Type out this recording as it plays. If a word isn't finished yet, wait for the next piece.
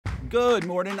Good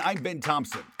morning, I'm Ben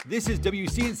Thompson. This is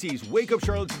WCNC's Wake Up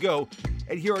Charlotte to Go,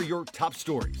 and here are your top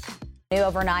stories. New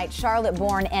overnight,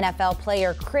 Charlotte-born NFL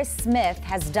player Chris Smith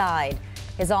has died.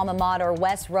 His alma mater,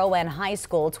 West Rowan High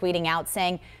School, tweeting out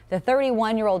saying the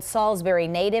 31-year-old Salisbury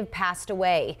native passed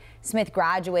away. Smith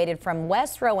graduated from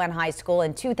West Rowan High School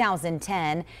in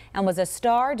 2010 and was a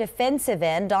star defensive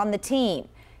end on the team.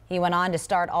 He went on to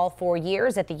start all 4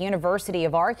 years at the University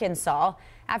of Arkansas.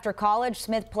 After college,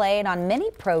 Smith played on many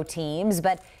pro teams,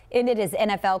 but ended his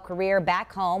NFL career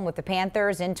back home with the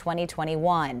Panthers in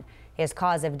 2021. His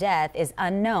cause of death is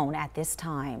unknown at this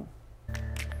time.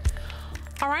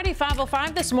 Alrighty,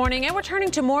 5:05 this morning, and we're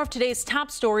turning to more of today's top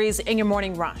stories in your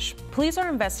morning rush. Police are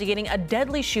investigating a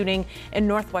deadly shooting in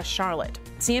Northwest Charlotte.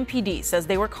 CMPD says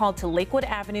they were called to Lakewood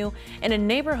Avenue in a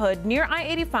neighborhood near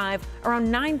I-85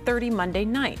 around 9:30 Monday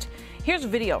night. Here's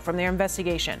video from their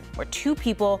investigation where 2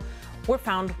 people were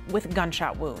found with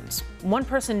gunshot wounds. 1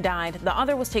 person died, the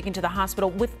other was taken to the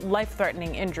hospital with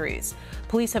life-threatening injuries.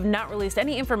 Police have not released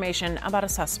any information about a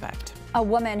suspect. A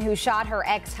woman who shot her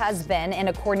ex-husband in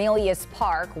a Cornelius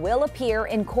Park will appear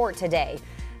in court today.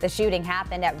 The shooting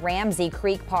happened at Ramsey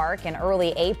Creek Park in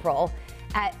early April.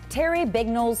 At Terry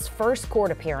Bignell's first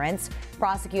court appearance,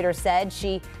 prosecutors said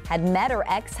she had met her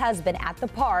ex-husband at the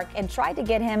park and tried to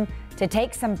get him to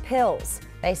take some pills.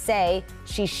 They say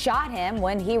she shot him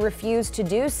when he refused to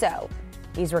do so.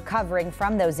 He's recovering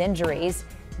from those injuries.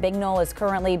 Bignell is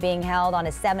currently being held on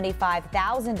a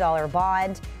 $75,000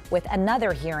 bond with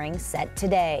another hearing set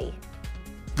today.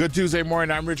 Good Tuesday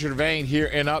morning. I'm Richard Vane here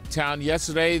in Uptown.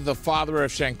 Yesterday, the father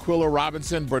of Shanquilla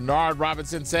Robinson, Bernard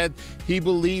Robinson, said he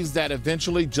believes that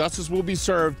eventually justice will be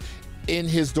served in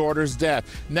his daughter's death.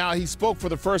 Now, he spoke for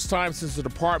the first time since the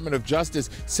Department of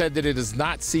Justice said that it is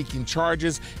not seeking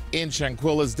charges in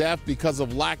Shanquilla's death because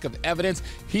of lack of evidence.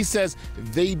 He says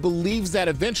they believes that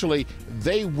eventually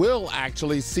they will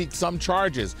actually seek some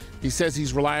charges. He says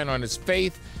he's relying on his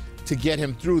faith to get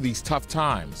him through these tough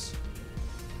times.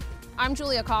 I'm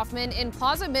Julia Kaufman in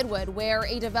Plaza Midwood, where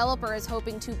a developer is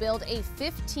hoping to build a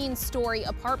 15-story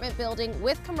apartment building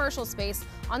with commercial space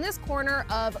on this corner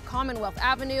of Commonwealth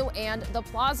Avenue and the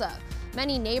Plaza.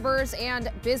 Many neighbors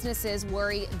and businesses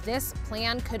worry this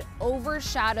plan could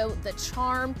overshadow the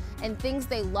charm and things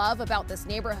they love about this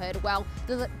neighborhood, while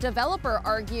the developer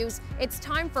argues it's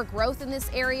time for growth in this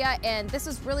area, and this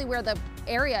is really where the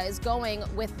area is going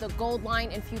with the Gold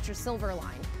Line and future Silver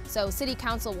Line. So City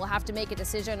Council will have to make a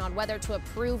decision on whether to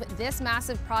approve this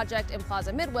massive project in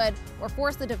Plaza Midwood or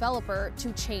force the developer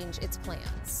to change its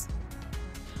plans.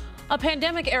 A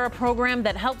pandemic-era program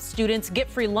that helps students get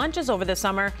free lunches over the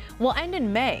summer will end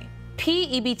in May.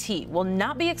 PEBT will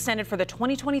not be extended for the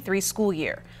 2023 school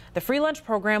year. The free lunch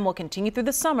program will continue through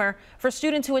the summer for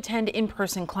students who attend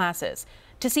in-person classes.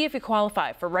 To see if you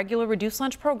qualify for regular reduced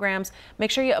lunch programs,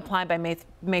 make sure you apply by May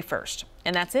 1st.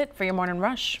 And that's it for your Morning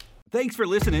Rush. Thanks for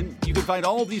listening. You can find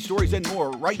all of these stories and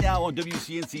more right now on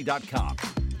WCNC.com.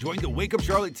 Join the Wake Up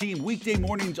Charlotte team weekday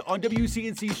mornings on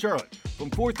WCNC Charlotte from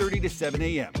 4:30 to 7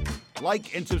 a.m.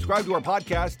 Like and subscribe to our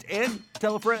podcast and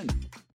tell a friend.